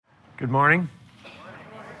Good morning.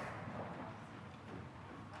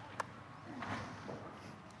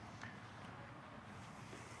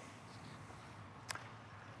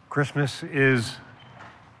 Christmas is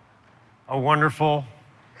a wonderful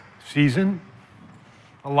season,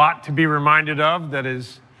 a lot to be reminded of that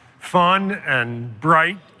is fun and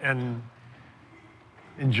bright and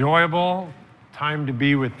enjoyable, time to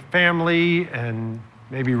be with family and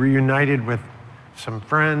maybe reunited with some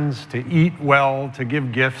friends, to eat well, to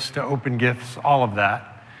give gifts, to open gifts, all of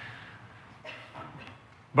that.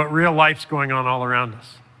 But real life's going on all around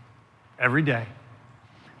us, every day.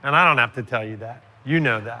 And I don't have to tell you that. You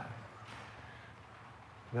know that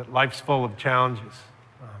life's full of challenges.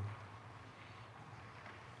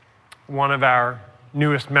 One of our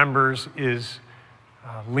newest members is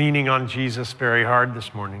leaning on Jesus very hard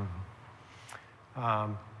this morning.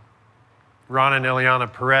 Ron and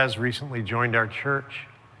Ileana Perez recently joined our church,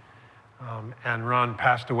 and Ron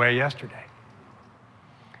passed away yesterday.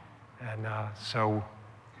 And so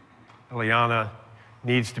Ileana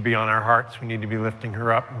needs to be on our hearts. We need to be lifting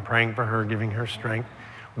her up and praying for her, giving her strength.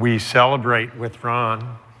 We celebrate with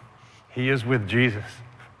Ron. He is with Jesus.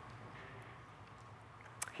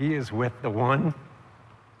 He is with the one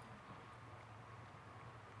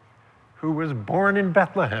who was born in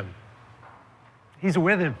Bethlehem. He's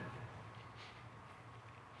with him.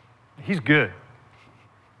 He's good.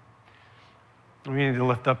 We need to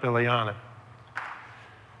lift up Ileana.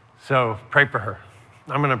 So pray for her.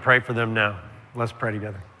 I'm going to pray for them now. Let's pray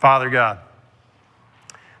together. Father God,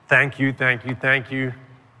 thank you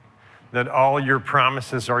that all your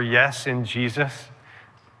promises are yes in Jesus.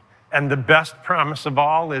 And the best promise of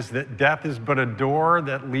all is that death is but a door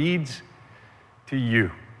that leads to you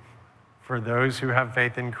for those who have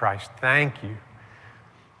faith in Christ. Thank you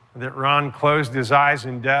that Ron closed his eyes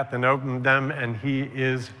in death and opened them, and he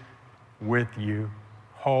is with you,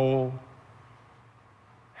 whole,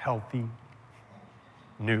 healthy,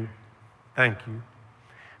 new. Thank you.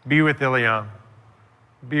 Be with Ileana.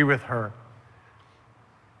 Be with her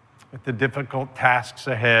with the difficult tasks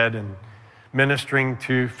ahead and ministering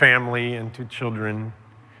to family and to children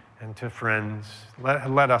and to friends.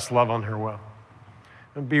 Let us love on her well.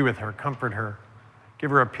 And be with her, comfort her.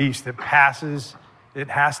 Give her a peace that passes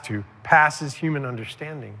human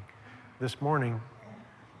understanding this morning,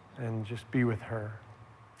 and just be with her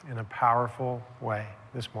in a powerful way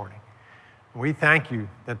this morning. We thank you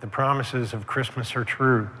that the promises of Christmas are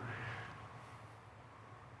true,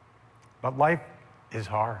 but life is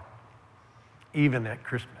hard, even at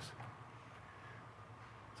Christmas.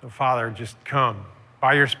 So Father, just come.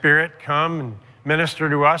 By your Spirit, come and minister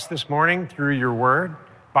to us this morning through your word.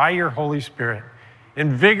 By your Holy Spirit,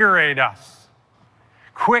 invigorate us.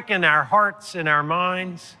 Quicken our hearts and our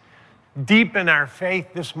minds. Deepen our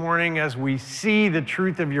faith this morning as we see the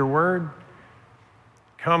truth of your word.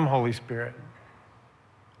 Come, Holy Spirit.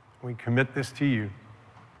 We commit this to you.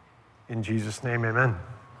 In Jesus' name, amen.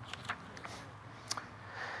 I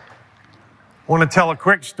want to tell a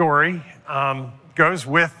quick story. Goes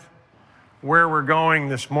with where we're going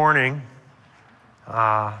this morning.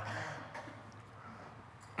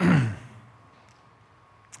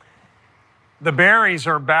 The Berries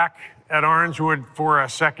are back at Orangewood for a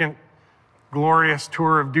second glorious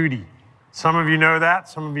tour of duty. Some of you know that,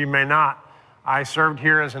 some of you may not. I served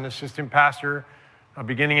here as an assistant pastor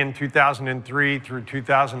beginning in 2003 through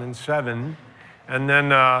 2007. And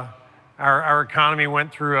then our economy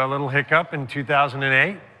went through a little hiccup in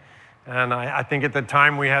 2008. And I think at the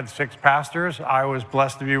time we had 6 pastors. I was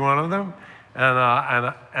blessed to be one of them. And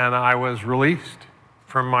I was released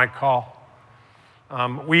from my call.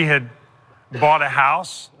 We had bought a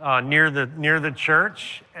house near the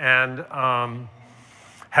church and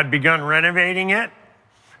had begun renovating it.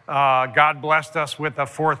 God blessed us with a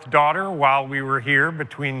 4th daughter while we were here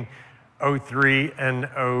between 2003 and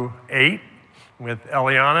 2008 with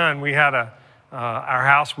Ileana, and we had our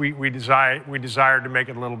house. We desired to make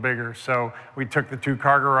it a little bigger, so we took the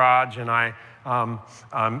 2-car garage, and I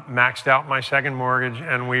maxed out my second mortgage,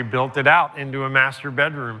 and we built it out into a master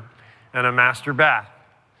bedroom and a master bath.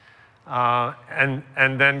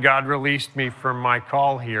 And then God released me from my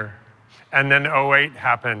call here. And then 2008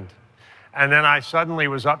 happened. And then I suddenly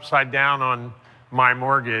was upside down on my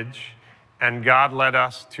mortgage, and God led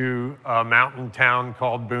us to a mountain town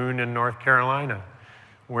called Boone in North Carolina,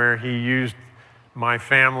 where he used my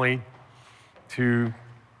family to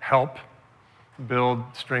help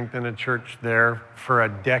strengthen a church there for a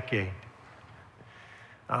decade.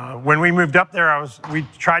 When we moved up there, we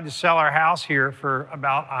tried to sell our house here for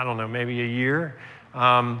about, maybe a year.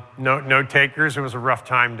 No takers. It was a rough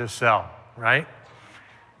time to sell, right?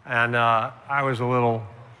 And I was a little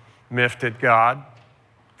miffed at God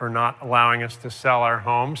for not allowing us to sell our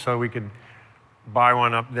home so we could buy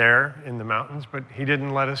one up there in the mountains, but he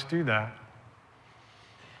didn't let us do that.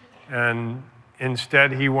 And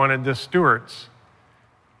instead, he wanted the Stewarts,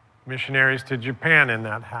 missionaries to Japan, in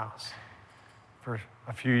that house for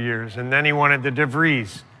a few years. And then he wanted the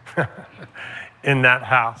DeVries in that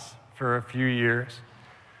house for a few years.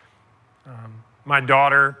 My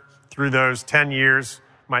daughter, through those 10 years,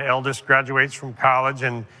 my eldest graduates from college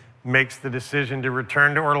and makes the decision to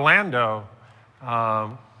return to Orlando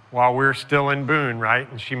while we're still in Boone, right?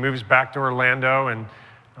 And she moves back to Orlando and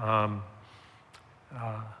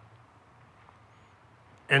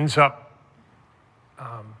ends up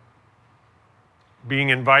being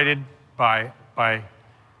invited by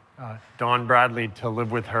Don Bradley to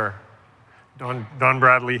live with her. Don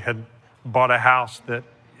Bradley had bought a house that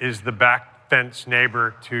is the back fence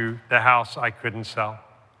neighbor to the house I couldn't sell.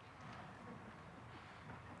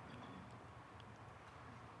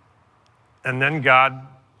 And then God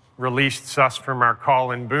released us from our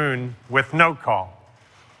call in Boone with no call.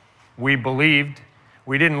 We believed.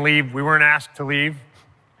 We didn't leave. We weren't asked to leave.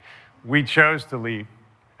 We chose to leave.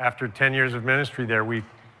 After 10 years of ministry there,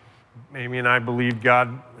 Amy and I believed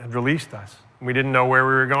God had released us. We didn't know where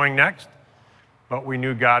we were going next, but we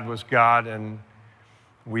knew God was God, and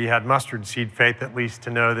we had mustard seed faith at least to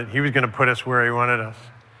know that he was going to put us where he wanted us.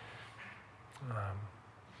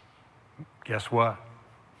 Guess what?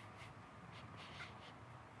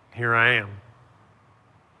 Here I am.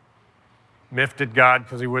 Miffed at God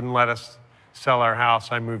because he wouldn't let us sell our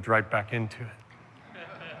house. I moved right back into it.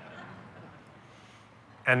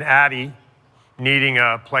 And Addie, needing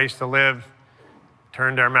a place to live,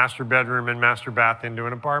 turned our master bedroom and master bath into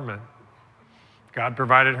an apartment. God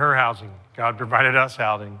provided her housing. God provided us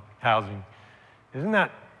housing. Isn't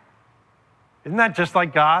that just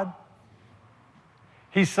like God?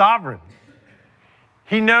 He's sovereign.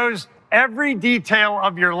 He knows every detail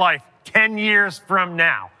of your life 10 years from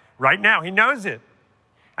now. Right now, he knows it.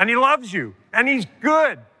 And he loves you. And he's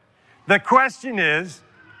good. The question is,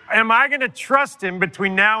 am I going to trust him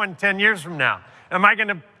between now and 10 years from now? Am I going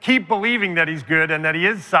to keep believing that he's good and that he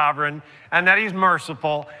is sovereign and that he's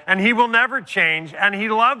merciful and he will never change and he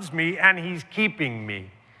loves me and he's keeping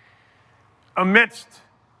me amidst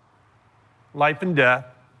life and death,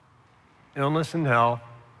 illness and health,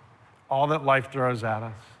 all that life throws at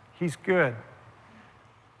us? He's good.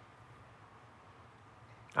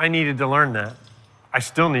 I needed to learn that. I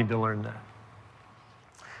still need to learn that.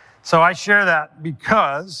 So I share that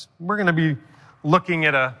because we're going to be looking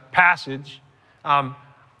at a passage.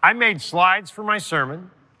 I made slides for my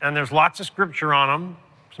sermon, and there's lots of scripture on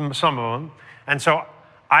them, some of them. And so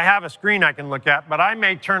I have a screen I can look at, but I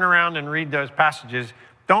may turn around and read those passages.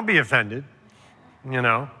 Don't be offended. You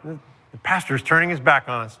know, the pastor's turning his back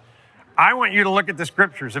on us. I want you to look at the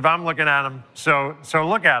scriptures if I'm looking at them. So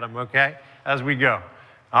look at them, okay, as we go.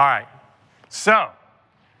 All right. So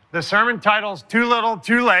the sermon title's Too Little,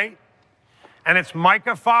 Too Late, and it's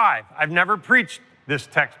Micah 5. I've never preached this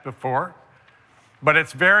text before, but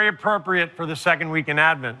it's very appropriate for the second week in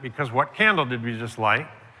Advent because what candle did we just light?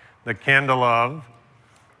 The candle of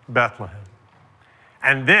Bethlehem.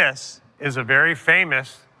 And this is a very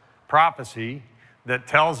famous prophecy that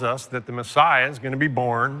tells us that the Messiah is going to be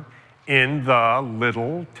born in the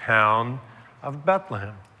little town of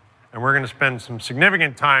Bethlehem. And we're going to spend some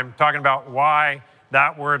significant time talking about why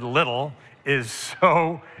that word little is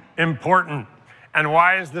so important and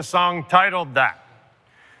why is the song titled that.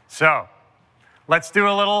 So let's do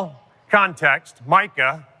a little context.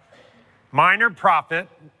 Micah, minor prophet.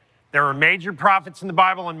 There were major prophets in the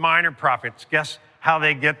Bible and minor prophets. Guess how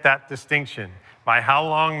they get that distinction? By how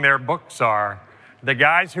long their books are. The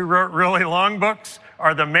guys who wrote really long books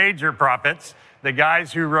are the major prophets. The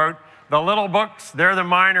guys who wrote the little books, they're the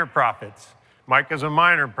minor prophets. Micah's a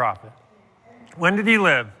minor prophet. When did he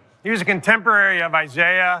live? He was a contemporary of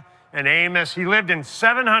Isaiah and Amos. He lived in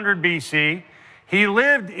 700 BC. He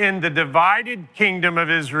lived in the divided kingdom of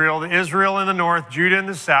Israel, Israel in the north, Judah in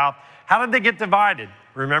the south. How did they get divided?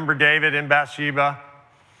 Remember David and Bathsheba?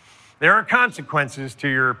 There are consequences to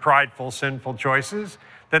your prideful, sinful choices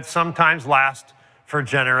that sometimes last for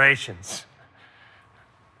generations.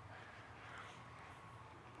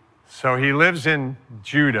 So he lives in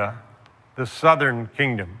Judah, the southern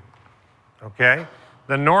kingdom, okay?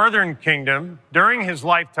 The northern kingdom, during his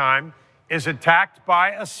lifetime, is attacked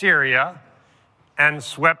by Assyria and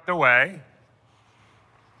swept away.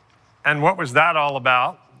 And what was that all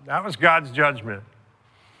about? That was God's judgment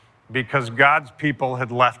because God's people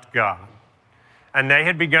had left God. And they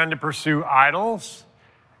had begun to pursue idols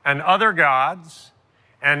and other gods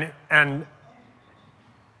and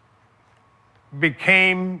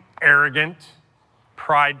became arrogant,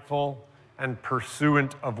 prideful, and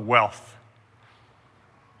pursuant of wealth.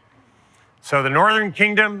 So the northern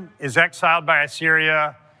kingdom is exiled by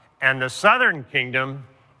Assyria, and the southern kingdom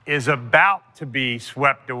is about to be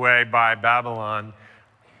swept away by Babylon.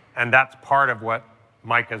 And that's part of what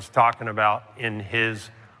Micah's talking about in his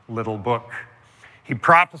little book. He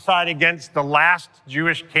prophesied against the last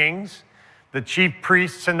Jewish kings, the chief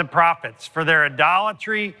priests and the prophets, for their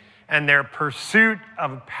idolatry and their pursuit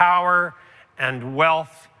of power and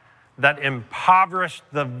wealth that impoverished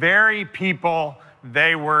the very people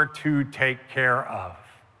they were to take care of.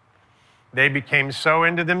 They became so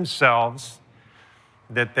into themselves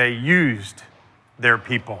that they used their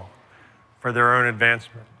people for their own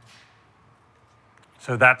advancement.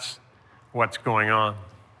 So that's what's going on.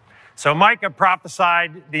 So Micah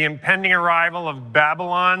prophesied the impending arrival of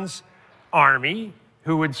Babylon's army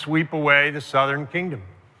who would sweep away the southern kingdom,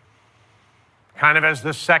 kind of as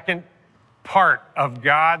the second part of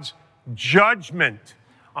God's judgment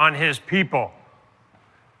on his people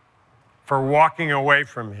for walking away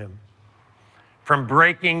from him, from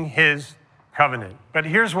breaking his covenant. But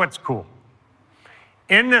here's what's cool.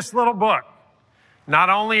 In this little book, not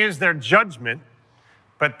only is there judgment,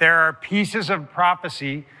 but there are pieces of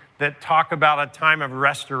prophecy that talk about a time of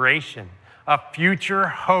restoration, a future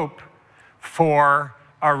hope for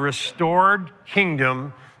a restored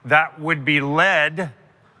kingdom that would be led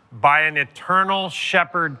by an eternal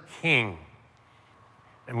shepherd king.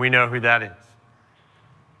 And we know who that is.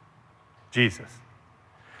 Jesus.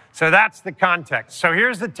 So that's the context. So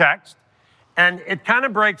here's the text, and it kind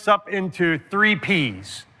of breaks up into 3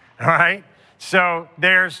 P's, all right? So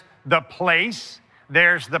there's the place,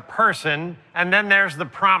 there's the person, and then there's the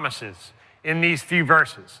promises in these few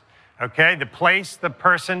verses, okay? The place, the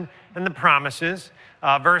person, and the promises.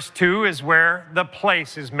 Verse 2 is where the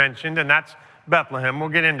place is mentioned, and that's Bethlehem. We'll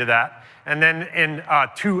get into that. And then in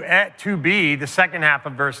 2b, the second half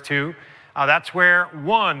of verse 2, that's where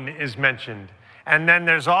one is mentioned. And then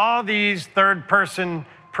there's all these third-person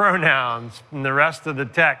pronouns in the rest of the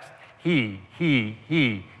text. He,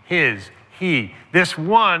 his, he. This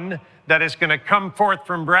one that is going to come forth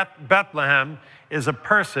from Bethlehem is a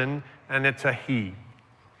person, and it's a he.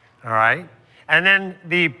 All right? And then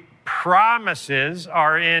the promises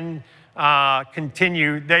are in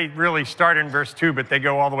continue. They really start in verse 2, but they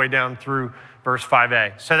go all the way down through verse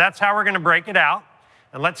 5a. So that's how we're going to break it out.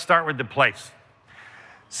 And let's start with the place.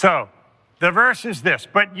 So the verse is this: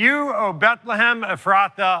 "But you, O Bethlehem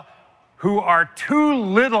Ephrathah, who are too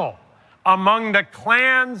little among the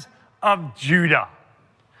clans of Judah."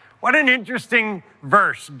 What an interesting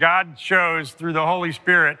verse God chose through the Holy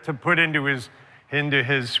Spirit to put into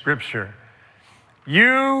his scripture.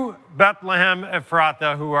 You, Bethlehem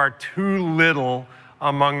Ephrathah, who are too little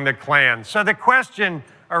among the clans. So the question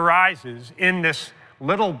arises in this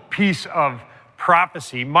little piece of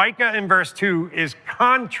prophecy. Micah in verse 2 is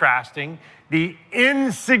contrasting the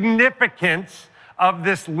insignificance of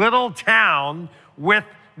this little town with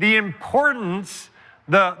the importance,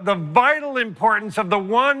 the vital importance of the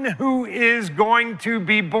one who is going to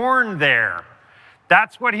be born there.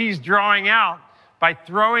 That's what he's drawing out by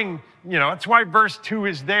throwing, that's why verse 2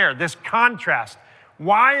 is there, this contrast.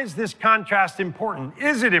 Why is this contrast important?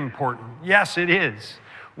 Is it important? Yes, it is.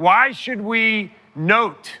 Why should we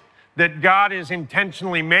note that God is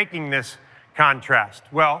intentionally making this contrast?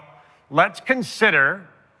 Well, let's consider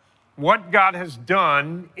what God has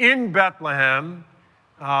done in Bethlehem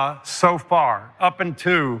so far, up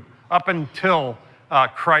until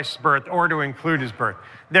Christ's birth, or to include his birth.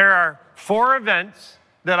 There are 4 events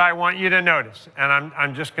that I want you to notice, and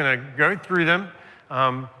I'm just going to go through them,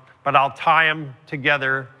 but I'll tie them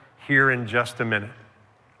together here in just a minute.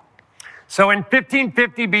 So in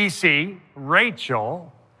 1550 BC,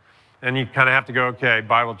 Rachel, and you kind of have to go, okay,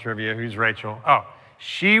 Bible trivia, who's Rachel? Oh,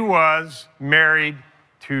 she was married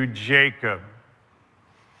to Jacob.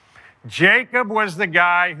 Jacob was the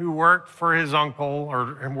guy who worked for his uncle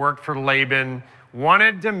or worked for Laban,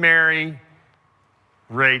 wanted to marry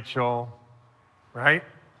Rachel, right?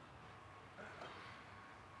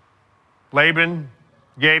 Laban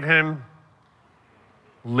gave him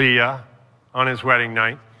Leah on his wedding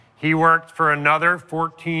night. He worked for another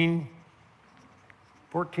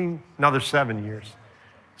 7 years,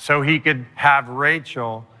 so he could have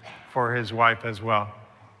Rachel for his wife as well.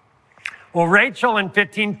 Well, Rachel in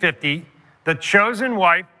 1550, the chosen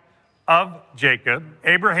wife of Jacob,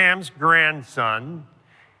 Abraham's grandson,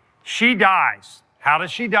 she dies. How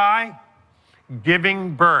does she die?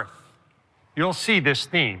 Giving birth. You'll see this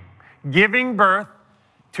theme. Giving birth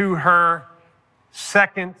to her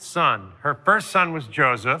second son. Her first son was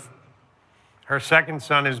Joseph. Her second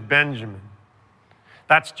son is Benjamin.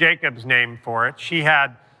 That's Jacob's name for it. She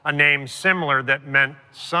had a name similar that meant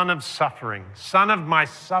son of suffering, son of my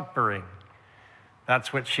suffering.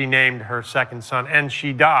 That's what she named her second son. And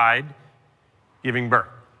she died giving birth.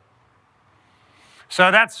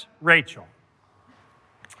 So that's Rachel,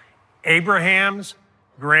 Abraham's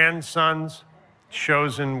grandson's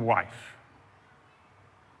chosen wife,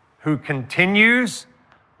 who continues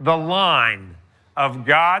the line of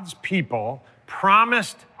God's people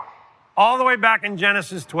promised all the way back in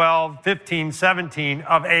Genesis 12, 15, 17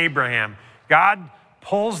 of Abraham. God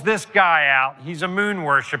pulls this guy out. He's a moon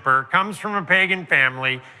worshiper, comes from a pagan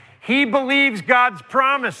family. He believes God's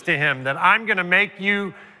promise to him that I'm going to make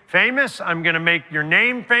you famous. I'm going to make your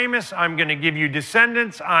name famous. I'm going to give you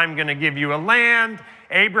descendants. I'm going to give you a land.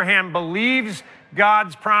 Abraham believes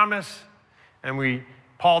God's promise. And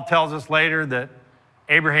Paul tells us later that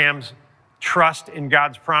Abraham's trust in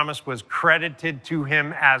God's promise was credited to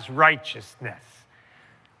him as righteousness.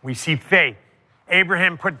 We see faith.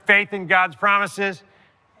 Abraham put faith in God's promises,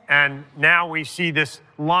 and now we see this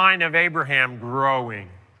line of Abraham growing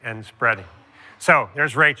and spreading. So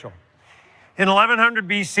there's Rachel. In 1100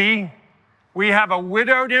 BC, we have a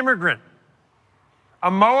widowed immigrant, a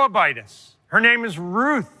Moabitess. Her name is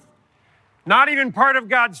Ruth, not even part of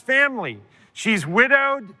God's family. She's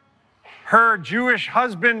widowed. Her Jewish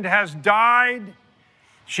husband has died.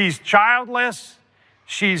 She's childless.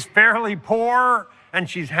 She's fairly poor, and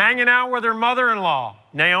she's hanging out with her mother-in-law,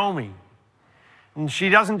 Naomi. And she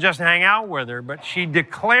doesn't just hang out with her, but she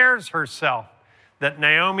declares herself that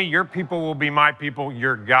Naomi, your people will be my people.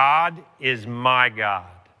 Your God is my God.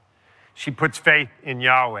 She puts faith in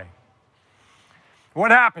Yahweh.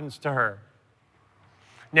 What happens to her?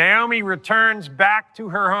 Naomi returns back to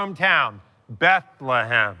her hometown,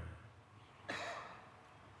 Bethlehem.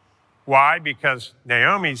 Why? Because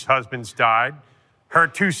Naomi's husband's died. Her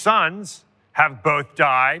two sons have both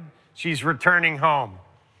died. She's returning home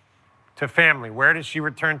to family. Where does she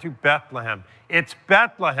return to? Bethlehem. It's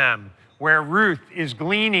Bethlehem where Ruth is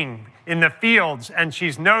gleaning in the fields, and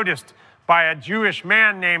she's noticed by a Jewish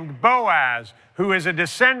man named Boaz, who is a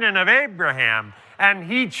descendant of Abraham,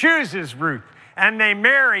 and he chooses Ruth. And they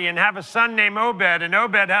marry and have a son named Obed, and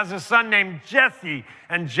Obed has a son named Jesse,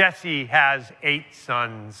 and Jesse has 8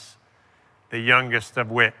 sons, the youngest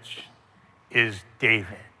of which is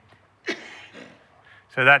David.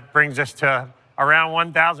 So that brings us to around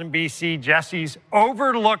 1000 BC. Jesse's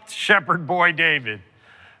overlooked shepherd boy David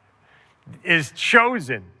is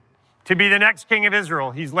chosen to be the next king of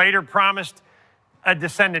Israel. He's later promised a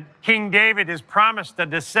descendant. King David is promised a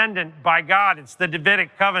descendant by God. It's the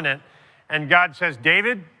Davidic covenant. And God says,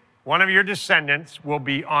 David, one of your descendants will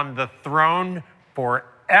be on the throne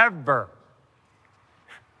forever.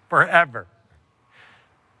 Forever.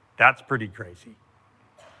 That's pretty crazy.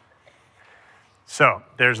 So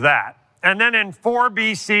there's that. And then in 4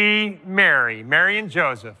 BC, Mary and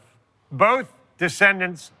Joseph, both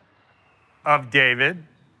descendants of David.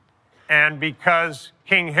 And because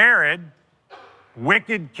King Herod,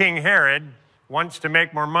 wicked King Herod, wants to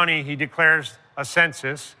make more money, he declares a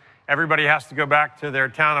census. Everybody has to go back to their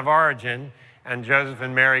town of origin, and Joseph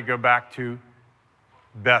and Mary go back to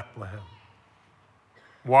Bethlehem.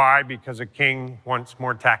 Why? Because a king wants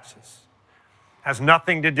more taxes. Has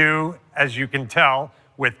nothing to do, as you can tell,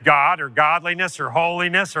 with God or godliness or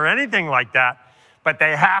holiness or anything like that, but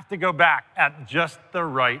they have to go back at just the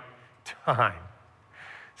right time.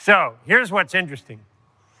 So here's what's interesting.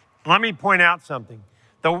 Let me point out something.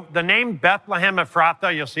 The name Bethlehem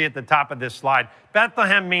Ephrathah, you'll see at the top of this slide.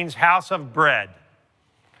 Bethlehem means house of bread.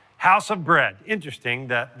 House of bread. Interesting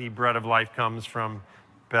that the bread of life comes from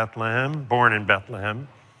Bethlehem, born in Bethlehem.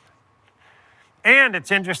 And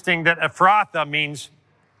it's interesting that Ephrathah means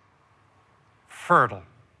fertile.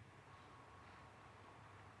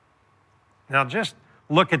 Now just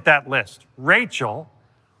look at that list. Rachel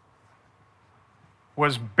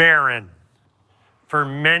was barren for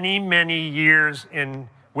many, many years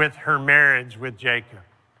with her marriage with Jacob.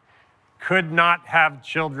 Could not have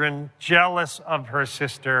children, jealous of her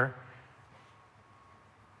sister.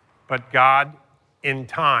 But God, in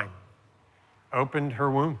time, opened her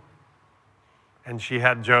womb. And she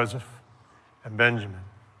had Joseph and Benjamin.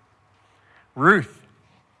 Ruth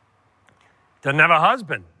doesn't have a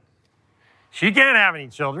husband. She can't have any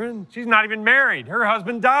children. She's not even married. Her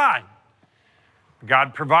husband died.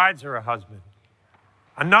 God provides her a husband.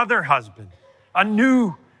 Another husband, a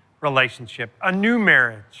new relationship, a new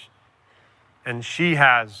marriage. And she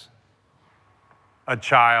has a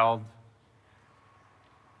child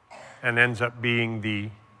and ends up being the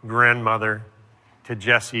grandmother to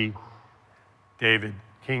Jesse,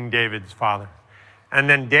 King David's father. And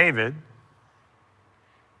then David,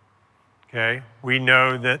 okay, we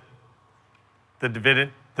know that the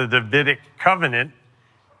Davidic covenant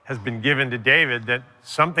has been given to David, that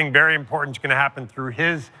something very important is going to happen through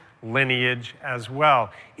his lineage as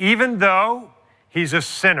well, even though he's a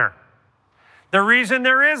sinner. The reason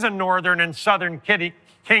there is a northern and southern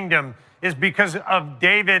kingdom is because of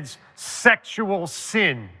David's sexual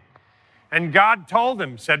sin. And God told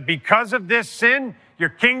him, said, because of this sin, your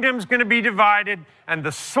kingdom's going to be divided and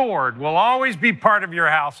the sword will always be part of your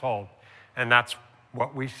household. And that's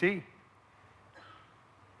what we see.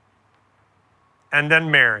 And then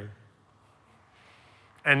Mary,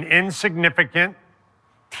 an insignificant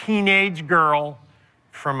teenage girl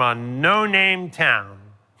from a no-name town.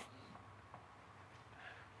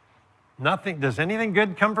 Does anything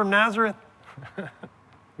good come from Nazareth?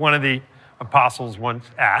 One of the apostles once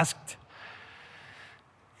asked.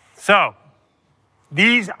 So,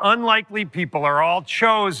 these unlikely people are all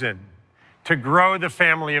chosen to grow the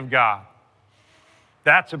family of God.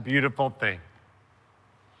 That's a beautiful thing,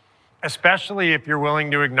 especially if you're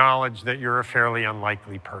willing to acknowledge that you're a fairly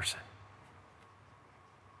unlikely person.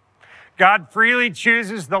 God freely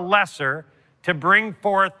chooses the lesser to bring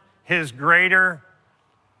forth his greater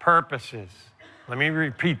purposes. Let me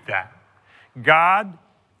repeat that. God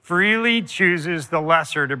freely chooses the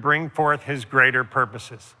lesser to bring forth his greater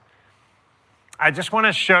purposes. I just want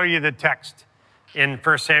to show you the text in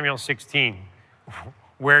 1 Samuel 16,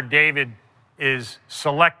 where David is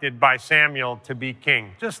selected by Samuel to be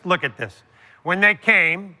king. Just look at this. When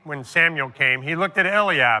Samuel came, he looked at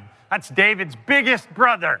Eliab. That's David's biggest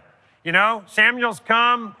brother. You know, Samuel's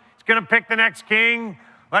come, he's going to pick the next king.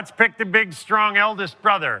 Let's pick the big, strong, eldest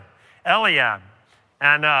brother, Eliab.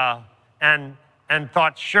 And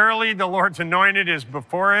thought, surely the Lord's anointed is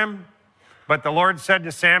before him. But the Lord said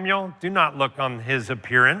to Samuel, do not look on his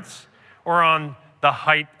appearance or on the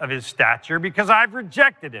height of his stature, because I've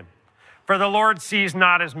rejected him. For the Lord sees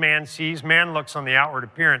not as man sees. Man looks on the outward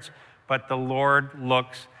appearance, but the Lord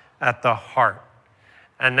looks at the heart.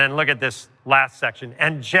 And then look at this last section.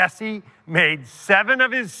 And Jesse made 7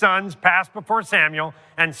 of his sons pass before Samuel.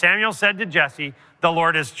 And Samuel said to Jesse, the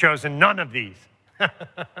Lord has chosen none of these.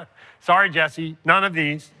 Sorry, Jesse, none of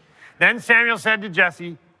these. Then Samuel said to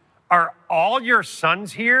Jesse, are all your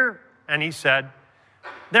sons here? And he said,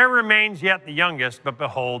 there remains yet the youngest, but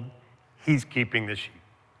behold, he's keeping the sheep.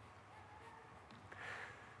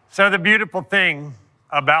 So the beautiful thing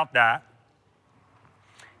about that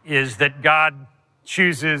is that God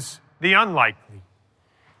chooses the unlikely,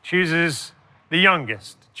 chooses the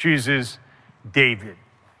youngest, chooses David.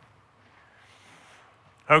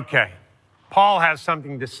 Okay, Paul has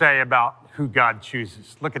something to say about who God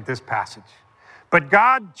chooses. Look at this passage. But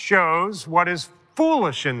God chose what is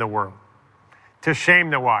foolish in the world to shame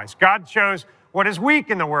the wise. God chose what is weak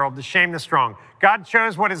in the world to shame the strong. God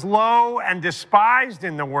chose what is low and despised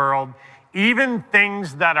in the world, even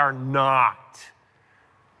things that are not.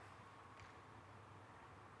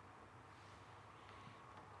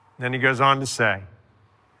 Then he goes on to say,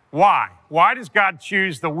 why? Why does God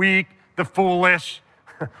choose the weak, the foolish,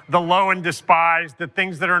 the low and despised, the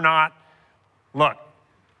things that are not? Look,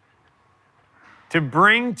 to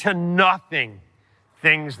bring to nothing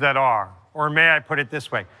things that are, or may I put it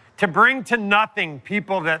this way, to bring to nothing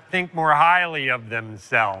people that think more highly of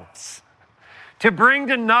themselves. To bring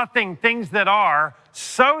to nothing things that are,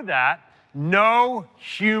 so that no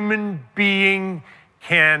human being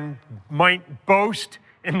might boast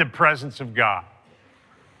in the presence of God.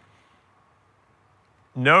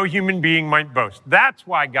 No human being might boast. That's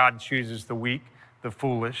why God chooses the weak, the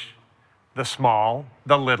foolish, the small,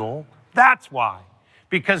 the little. That's why.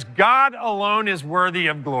 Because God alone is worthy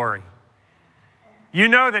of glory. You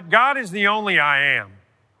know that God is the only I am.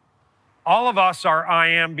 All of us are I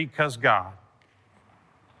am because God.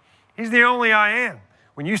 He's the only I am.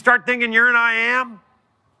 When you start thinking you're an I am,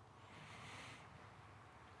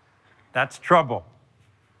 that's trouble.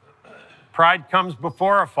 Pride comes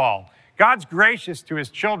before a fall. God's gracious to his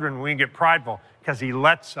children when we get prideful because he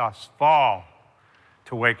lets us fall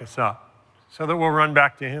to wake us up so that we'll run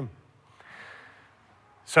back to him.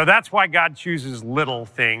 So that's why God chooses little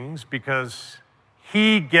things, because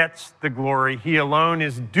he gets the glory. He alone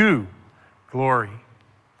is due glory.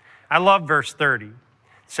 I love verse 30. It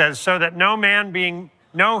says, so that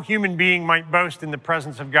no human being might boast in the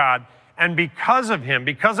presence of God. And because of him,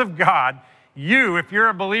 because of God, you, if you're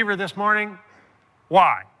a believer this morning,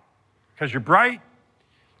 why? Because you're bright,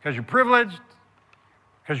 because you're privileged,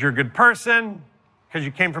 because you're a good person, because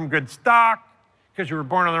you came from good stock, because you were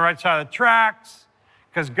born on the right side of the tracks,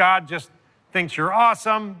 because God just thinks you're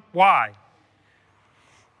awesome. Why?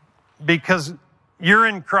 Because You're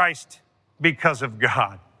in Christ because of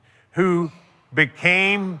God, who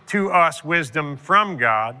became to us wisdom from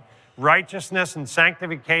God, righteousness and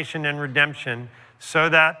sanctification and redemption, so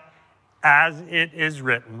that, as it is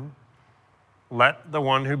written, let the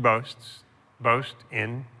one who boasts, boast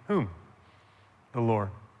in whom? The Lord.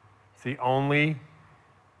 It's the only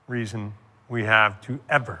reason we have to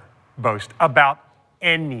ever boast about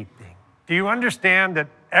anything. Do you understand that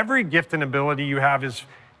every gift and ability you have has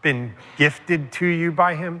been gifted to you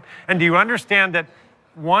by Him? And do you understand that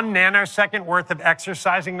 1 nanosecond worth of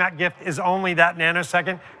exercising that gift is only that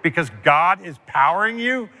nanosecond because God is powering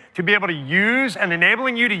you to be able to use and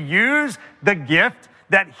enabling you to use the gift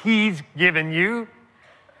that He's given you?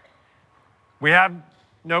 We have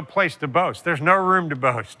no place to boast. There's no room to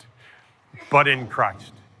boast but in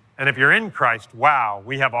Christ. And if you're in Christ, wow,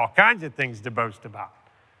 we have all kinds of things to boast about.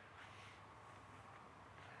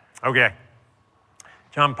 Okay.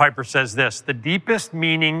 John Piper says this: the deepest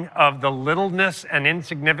meaning of the littleness and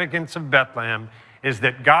insignificance of Bethlehem is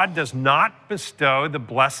that God does not bestow the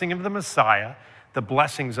blessing of the Messiah, the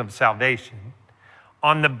blessings of salvation,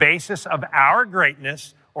 on the basis of our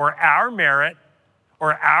greatness or our merit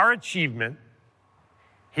or our achievement.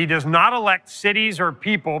 He does not elect cities or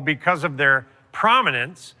people because of their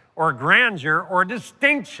prominence or grandeur or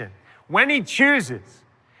distinction. When He chooses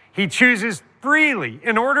freely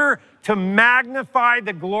in order to magnify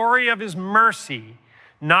the glory of His mercy,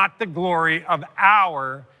 not the glory of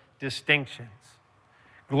our distinctions.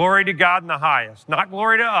 Glory to God in the highest, not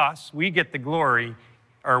glory to us. We get the glory,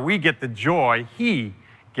 or we get the joy. He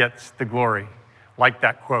gets the glory, like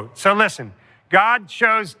that quote. So listen, God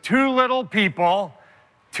chose two little people,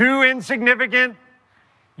 two insignificant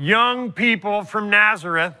young people from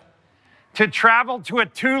Nazareth, to travel to a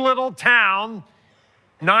too little town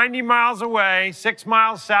 90 miles away, 6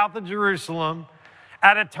 miles south of Jerusalem,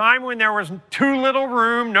 at a time when there was too little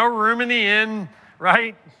room, no room in the inn,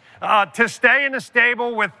 right? To stay in a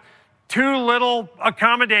stable with too little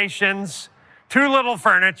accommodations, too little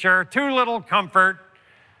furniture, too little comfort,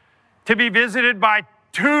 to be visited by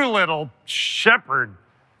too little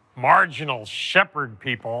marginal shepherd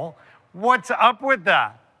people. What's up with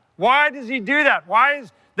that? Why does He do that? Why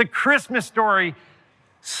is the Christmas story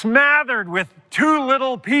smothered with too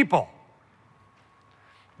little people?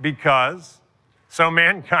 Because so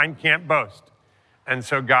mankind can't boast, and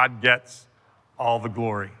so God gets all the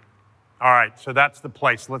glory. All right, so that's the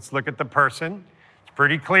place. Let's look at the person. It's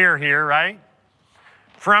pretty clear here, right?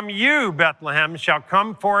 From you, Bethlehem, shall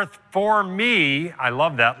come forth for me. I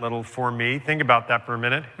love that little "for me." Think about that for a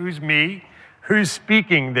minute. Who's me? Who's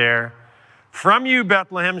speaking there? From you,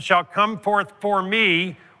 Bethlehem, shall come forth for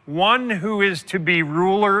me one who is to be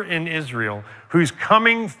ruler in Israel, whose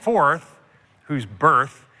coming forth, whose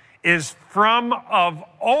birth, is from of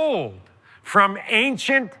old, from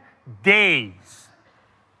ancient days.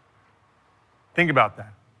 Think about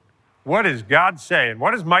that. What is God saying?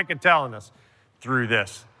 What is Micah telling us through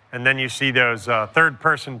this? And then you see those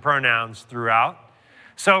third-person pronouns throughout.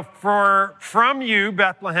 So from you,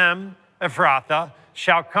 Bethlehem, Ephrathah,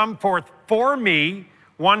 shall come forth for me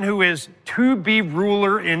one who is to be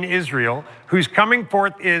ruler in Israel, whose coming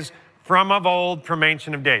forth is from of old, from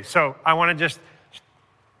ancient of days. So I want to just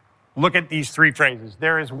look at these three phrases.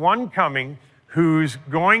 There is one coming who's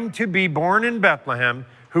going to be born in Bethlehem,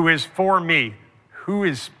 who is for me. Who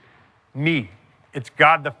is me? It's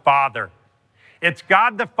God the Father. It's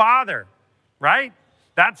God the Father, right?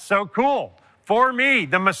 That's so cool. For me,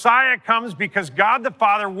 the Messiah comes because God the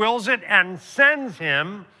Father wills it and sends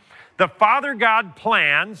Him. The Father God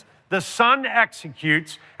plans, the Son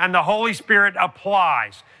executes, and the Holy Spirit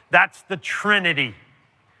applies. That's the Trinity.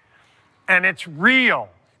 And it's real,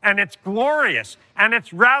 and it's glorious, and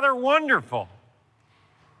it's rather wonderful.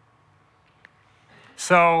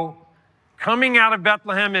 So, coming out of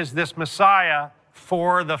Bethlehem is this Messiah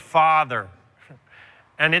for the Father.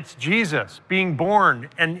 And it's Jesus being born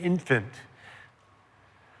an infant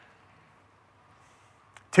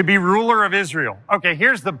to be ruler of Israel. Okay,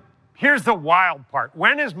 here's the wild part.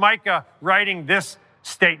 When is Micah writing this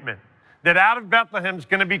statement? That out of Bethlehem is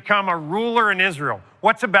going to become a ruler in Israel.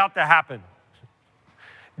 What's about to happen?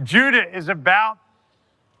 Judah is about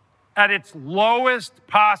at its lowest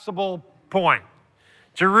possible point.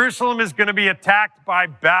 Jerusalem is going to be attacked by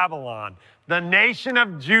Babylon. The nation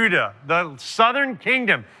of Judah, the southern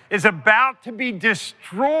kingdom, is about to be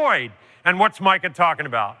destroyed. And what's Micah talking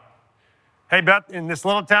about? Hey, in this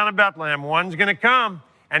little town of Bethlehem, one's going to come,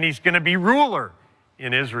 and he's going to be ruler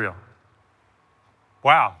in Israel.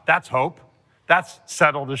 Wow, that's hope. That's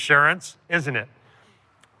settled assurance, isn't it?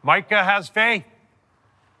 Micah has faith.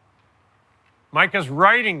 Micah's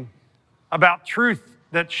writing about truth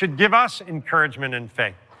that should give us encouragement and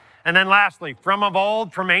faith. And then lastly, from of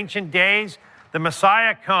old, from ancient days, the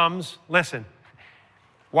Messiah comes. Listen,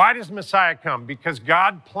 why does Messiah come? Because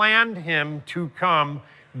God planned him to come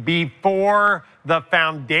before the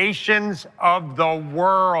foundations of the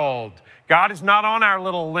world. God is not on our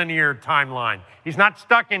little linear timeline. He's not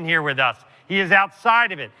stuck in here with us. He is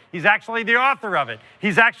outside of it. He's actually the author of it.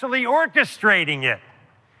 He's actually orchestrating it.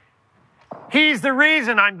 He's the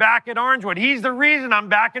reason I'm back at Orangewood. He's the reason I'm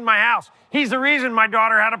back in my house. He's the reason my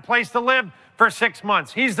daughter had a place to live for 6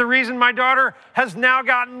 months. He's the reason my daughter has now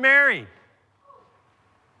gotten married.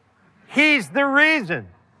 He's the reason.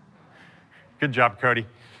 Good job, Cody.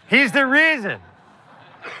 He's the reason.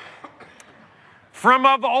 From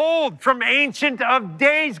of old, from ancient of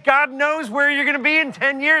days, God knows where you're going to be in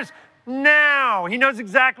 10 years. Now, he knows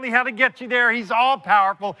exactly how to get you there. He's all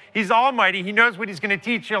powerful. He's almighty. He knows what he's going to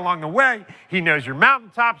teach you along the way. He knows your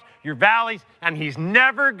mountaintops, your valleys, and he's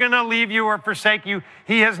never going to leave you or forsake you.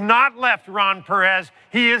 He has not left Ron Perez.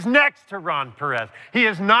 He is next to Ron Perez. He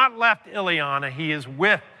has not left Ileana. He is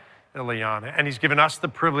with Ileana, and he's given us the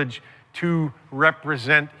privilege to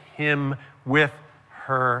represent him with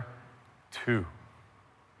her too.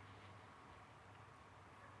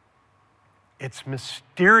 It's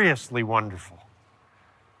mysteriously wonderful.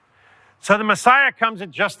 So the Messiah comes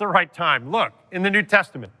at just the right time. Look, in the New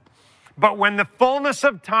Testament. But when the fullness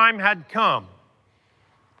of time had come,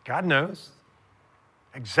 God knows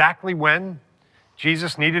exactly when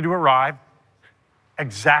Jesus needed to arrive.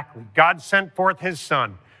 Exactly. God sent forth his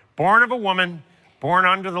son, born of a woman, born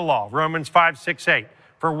under the law. Romans 5, 6, 8.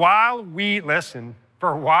 For while we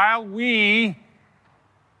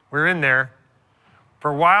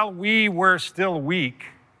were still weak,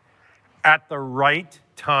 at the right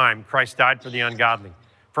time, Christ died for the ungodly.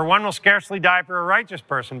 For one will scarcely die for a righteous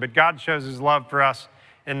person, but God shows his love for us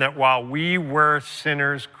in that while we were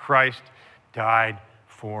sinners, Christ died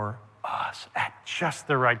for us. At just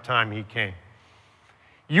the right time, he came.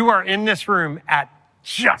 You are in this room at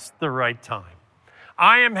just the right time.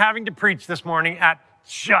 I am having to preach this morning at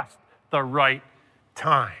just the right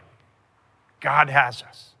time. God has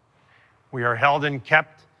us. We are held and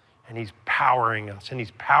kept, and he's powering us, and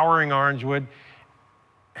he's powering Orangewood,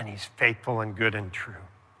 and he's faithful and good and true.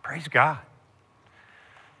 Praise God.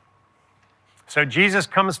 So Jesus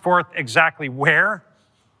comes forth exactly where,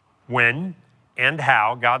 when, and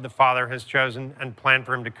how God the Father has chosen and planned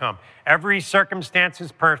for him to come. Every circumstance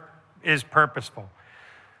is purposeful.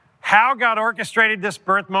 How God orchestrated this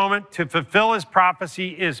birth moment to fulfill his prophecy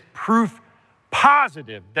is proof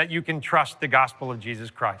positive that you can trust the gospel of Jesus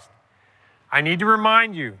Christ. I need to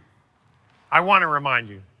remind you. I want to remind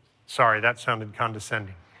you. Sorry, that sounded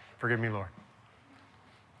condescending. Forgive me, Lord.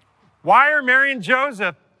 Why are Mary and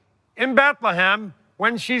Joseph in Bethlehem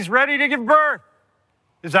when she's ready to give birth?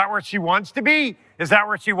 Is that where she wants to be? Is that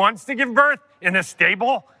where she wants to give birth? In a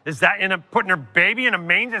stable? Is that putting her baby in a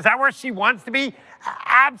manger? Is that where she wants to be?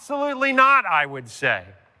 Absolutely not, I would say.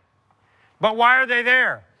 But why are they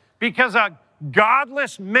there? Because a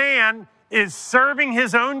godless man is serving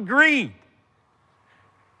his own greed.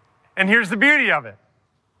 And here's the beauty of it.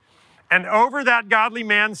 And over that godly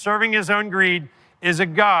man serving his own greed is a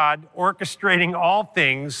God orchestrating all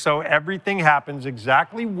things so everything happens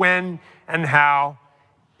exactly when and how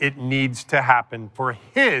it needs to happen for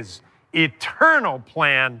his eternal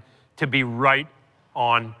plan to be right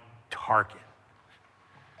on target.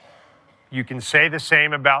 You can say the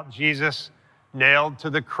same about Jesus nailed to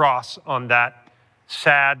the cross on that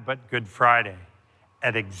sad but Good Friday.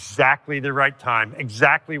 At exactly the right time,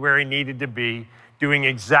 exactly where he needed to be, doing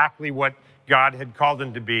exactly what God had called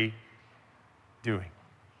him to be doing.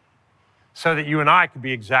 So that you and I could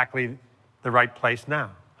be exactly the right place now,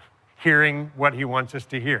 hearing what he wants us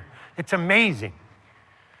to hear. It's amazing.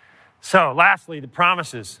 So lastly, the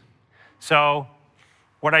promises. So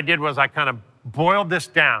what I did was I kind of boiled this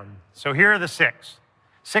down. So here are the six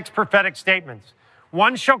prophetic statements.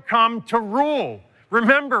 One shall come to rule.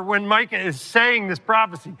 Remember when Micah is saying this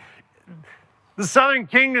prophecy, the southern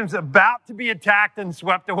kingdom's about to be attacked and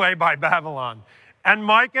swept away by Babylon. And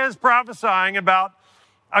Micah is prophesying about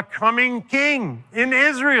a coming king in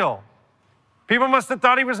Israel. People must have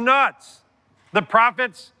thought he was nuts. The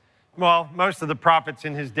prophets, well, most of the prophets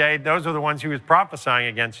in his day, those are the ones he was prophesying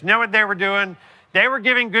against. You know what they were doing? They were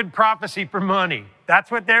giving good prophecy for money. That's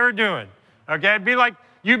what they were doing. Okay, it'd be like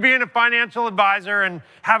You being a financial advisor and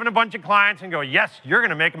having a bunch of clients and go, yes, you're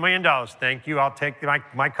going to make $1 million. Thank you. I'll take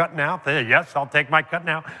my cut now. Yes, I'll take my cut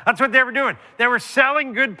now. That's what they were doing. They were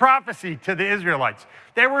selling good prophecy to the Israelites.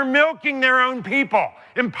 They were milking their own people,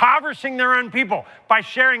 impoverishing their own people by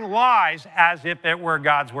sharing lies as if it were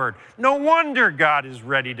God's word. No wonder God is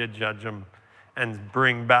ready to judge them and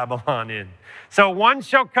bring Babylon in. So one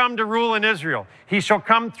shall come to rule in Israel. He shall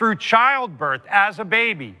come through childbirth as a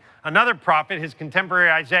baby. Another prophet, his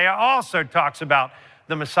contemporary Isaiah, also talks about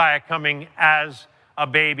the Messiah coming as a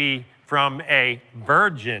baby from a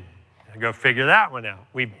virgin. Go figure that one out.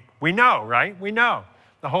 We know, right? We know.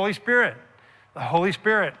 The Holy Spirit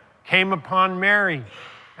came upon Mary,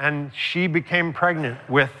 and she became pregnant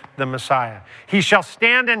with the Messiah. He shall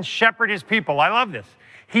stand and shepherd his people. I love this.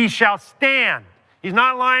 He shall stand. He's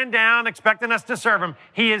not lying down expecting us to serve him.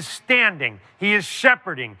 He is standing. He is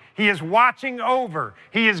shepherding. He is watching over.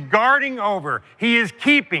 He is guarding over. He is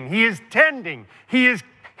keeping. He is tending. He is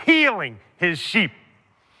healing his sheep.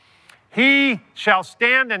 He shall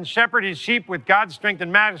stand and shepherd his sheep with God's strength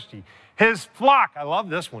and majesty. His flock, I love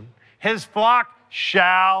this one, his flock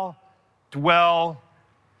shall dwell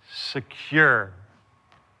secure.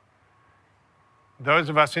 Those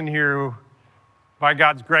of us in here who, by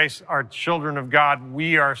God's grace, are children of God,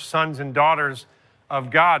 we are sons and daughters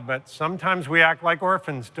of God, but sometimes we act like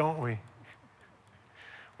orphans, don't we?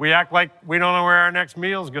 We act like we don't know where our next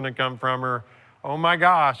meal is going to come from, or, oh my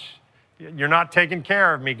gosh, you're not taking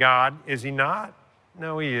care of me, God. Is he not?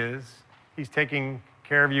 No, he is. He's taking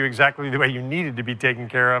care of you exactly the way you needed to be taken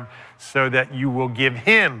care of so that you will give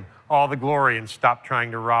him all the glory and stop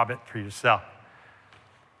trying to rob it for yourself.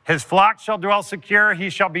 His flock shall dwell secure. He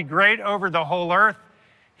shall be great over the whole earth.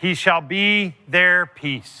 He shall be their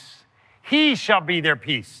peace. He shall be their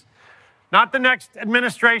peace. Not the next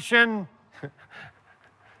administration.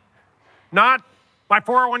 Not my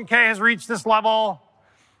 401k has reached this level.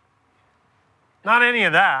 Not any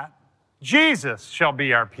of that. Jesus shall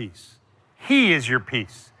be our peace. He is your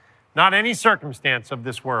peace, not any circumstance of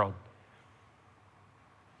this world.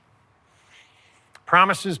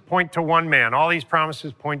 Promises point to one man. All these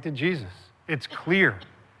promises point to Jesus. It's clear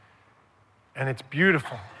and it's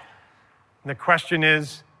beautiful. And the question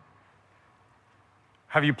is,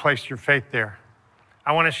 have you placed your faith there?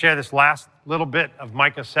 I want to share this last little bit of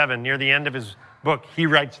Micah 7 near the end of his book. He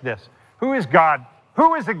writes this: Who is God?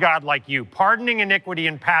 Who is a God like you, pardoning iniquity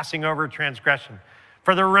and passing over transgression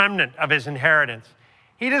for the remnant of his inheritance?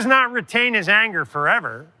 He does not retain his anger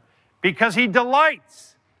forever because he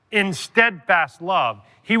delights in steadfast love.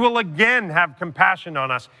 He will again have compassion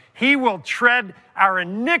on us. He will tread our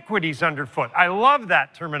iniquities underfoot. I love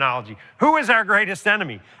that terminology. Who is our greatest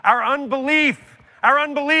enemy? Our unbelief. Our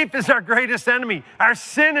unbelief is our greatest enemy. Our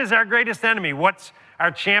sin is our greatest enemy. What's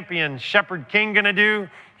our champion shepherd king going to do?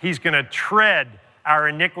 He's going to tread our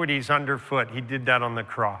iniquities underfoot. He did that on the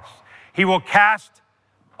cross. He will cast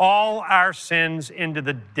all our sins into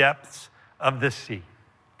the depths of the sea.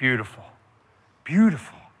 Beautiful.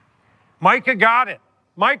 Beautiful. Micah got it.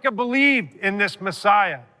 Micah believed in this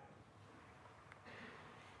Messiah.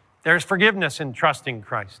 There's forgiveness in trusting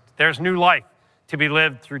Christ. There's new life to be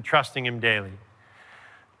lived through trusting him daily.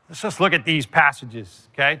 Let's just look at these passages,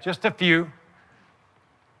 okay? Just a few.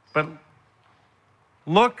 But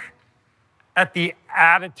look at the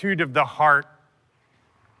attitude of the heart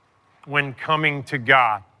when coming to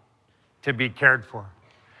God to be cared for.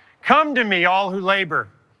 Come to me, all who labor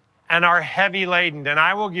and are heavy laden, and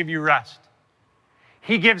I will give you rest.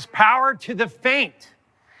 He gives power to the faint,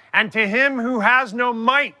 and to him who has no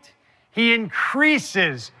might, he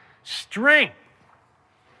increases strength.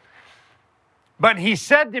 But he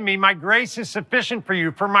said to me, my grace is sufficient for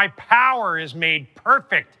you, for my power is made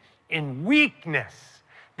perfect in weakness.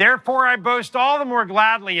 Therefore I boast all the more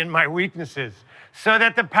gladly in my weaknesses, so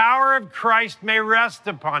that the power of Christ may rest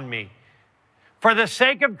upon me. For the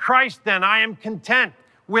sake of Christ, then, I am content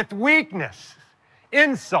with weakness,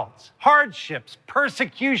 insults, hardships,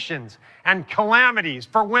 persecutions, and calamities.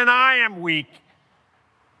 For when I am weak,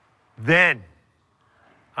 then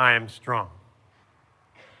I am strong.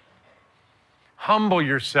 Humble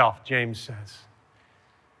yourself, James says.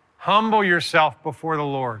 Humble yourself before the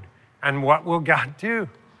Lord. And what will God do?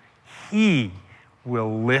 He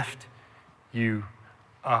will lift you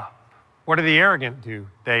up. What do the arrogant do?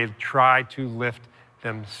 They try to lift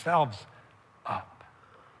themselves up.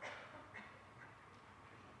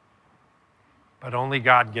 But only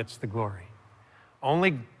God gets the glory.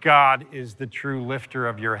 Only God is the true lifter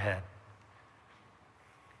of your head.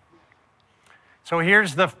 So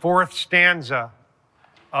here's the fourth stanza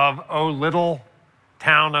of O Little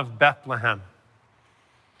Town of Bethlehem.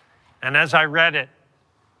 And as I read it,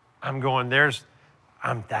 I'm going,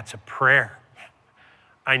 that's a prayer.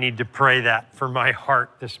 I need to pray that for my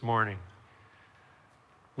heart this morning.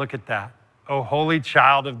 Look at that. O holy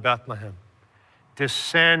child of Bethlehem,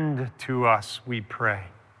 descend to us, we pray.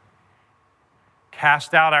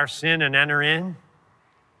 Cast out our sin and enter in.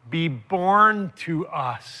 Be born to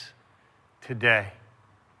us today.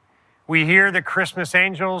 We hear the Christmas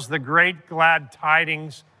angels, the great glad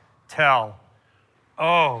tidings tell.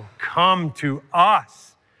 Oh, come to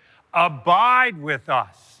us. Abide with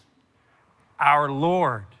us. Our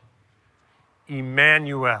Lord,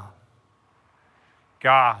 Emmanuel,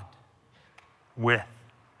 God with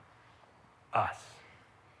us.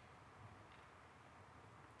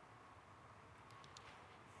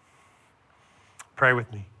 Pray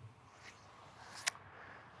with me.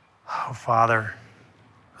 Oh, Father,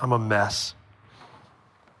 I'm a mess.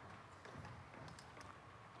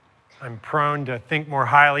 I'm prone to think more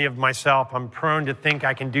highly of myself. I'm prone to think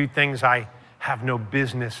I can do things I have no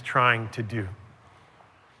business trying to do.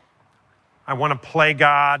 I want to play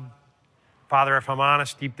God. Father, if I'm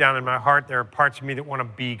honest, deep down in my heart, there are parts of me that want to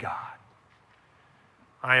be God.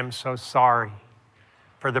 I am so sorry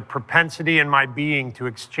for the propensity in my being to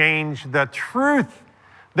exchange the truth,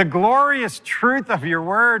 the glorious truth of your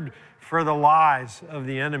word, for the lies of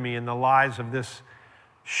the enemy and the lies of this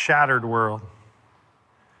shattered world.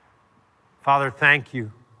 Father, thank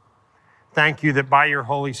you. Thank you that by your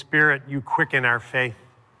Holy Spirit, you quicken our faith.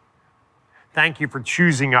 Thank you for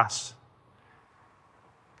choosing us.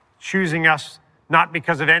 Choosing us not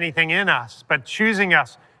because of anything in us, but choosing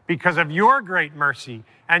us because of your great mercy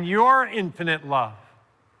and your infinite love.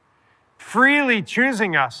 Freely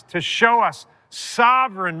choosing us to show us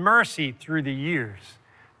sovereign mercy through the years,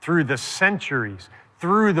 through the centuries,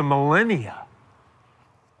 through the millennia.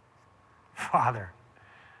 Father,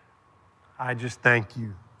 I just thank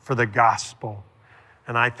you for the gospel.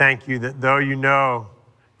 And I thank you that though you know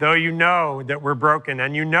that we're broken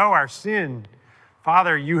and you know our sin,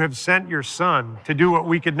 Father, you have sent your Son to do what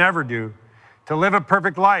we could never do, to live a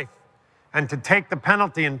perfect life and to take the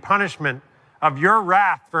penalty and punishment of your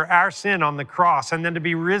wrath for our sin on the cross, and then to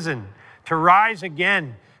be risen, to rise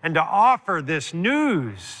again, and to offer this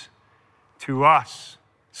news to us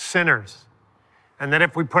sinners. And that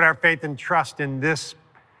if we put our faith and trust in this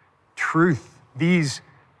truth, these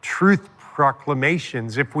truth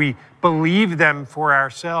proclamations, if we believe them for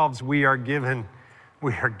ourselves, we are given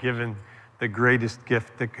the greatest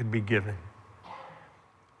gift that could be given.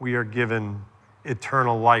 We are given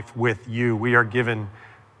eternal life with you. We are given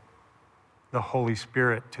the Holy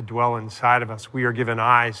Spirit to dwell inside of us. We are given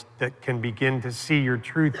eyes that can begin to see your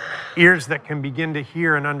truth, ears that can begin to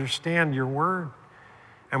hear and understand your word.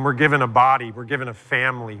 And we're given a body, we're given a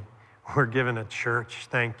family, we're given a church.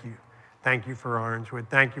 Thank you. Thank you for Orangewood.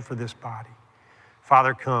 Thank you for this body.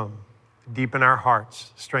 Father, come, deepen our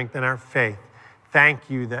hearts, strengthen our faith. Thank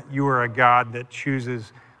you that you are a God that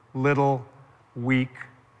chooses little, weak,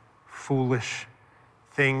 foolish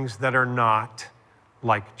things that are not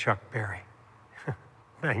like Chuck Berry.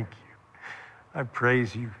 Thank you. I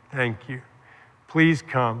praise you. Thank you. Please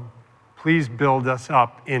come. Please build us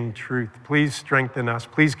up in truth. Please strengthen us.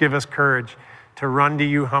 Please give us courage to run to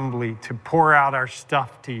you humbly, to pour out our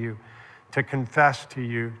stuff to you, to confess to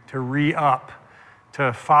you, to re-up,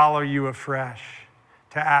 to follow you afresh,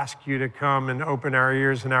 to ask you to come and open our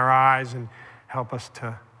ears and our eyes and help us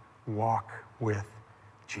to walk with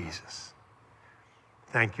Jesus.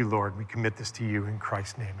 Thank you, Lord. We commit this to you in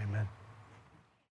Christ's name. Amen.